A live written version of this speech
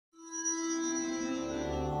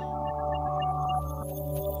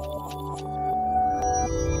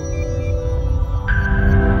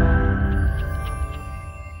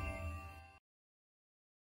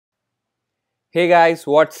Hey guys,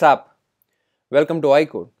 what's up? Welcome to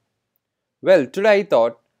iCode. Well, today I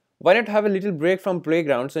thought, why not have a little break from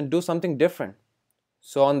playgrounds and do something different?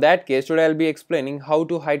 So on that case, today I'll be explaining how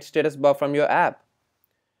to hide status bar from your app.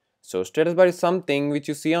 So status bar is something which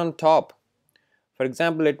you see on top. For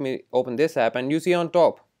example, let me open this app and you see on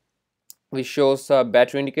top, which shows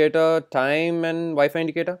battery indicator, time and Wi-Fi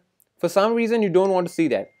indicator. For some reason, you don't want to see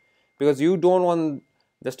that because you don't want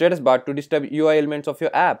the status bar to disturb UI elements of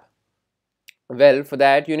your app. Well, for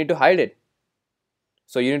that, you need to hide it.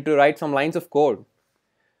 So you need to write some lines of code.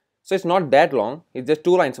 So it's not that long, it's just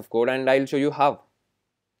 2 lines of code and I'll show you how.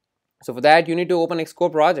 So for that you need to open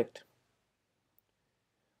Xcode project.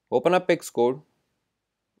 Open up Xcode.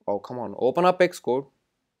 Oh come on, open up Xcode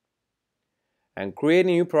and create a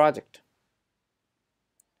new project.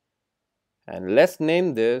 And let's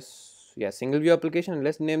name this, single view application.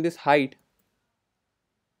 Let's name this hide.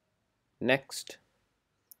 Next.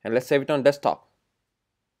 And let's save it on desktop.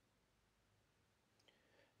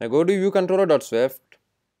 Now go to viewcontroller.swift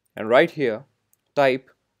and right here type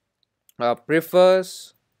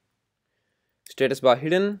prefers status bar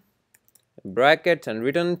hidden brackets and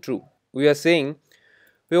return true. We are saying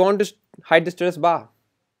we want to hide the status bar,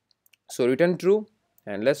 so return true.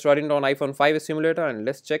 And let's run it on iPhone 5 simulator and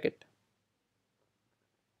let's check it.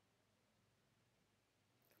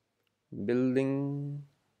 Building.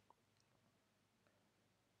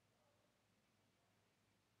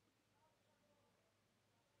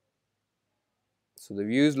 So the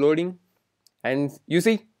view is loading and you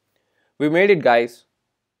see we made it, guys.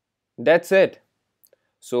 That's it.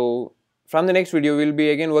 So from the next video we'll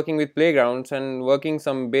be again working with playgrounds and working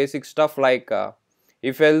some basic stuff like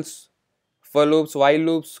if else, for loops, while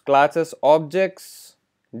loops, classes, objects,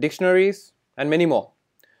 dictionaries and many more.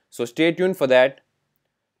 So stay tuned for that.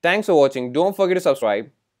 Thanks for watching. Don't forget to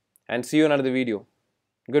subscribe and see you in another video.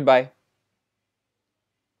 Goodbye.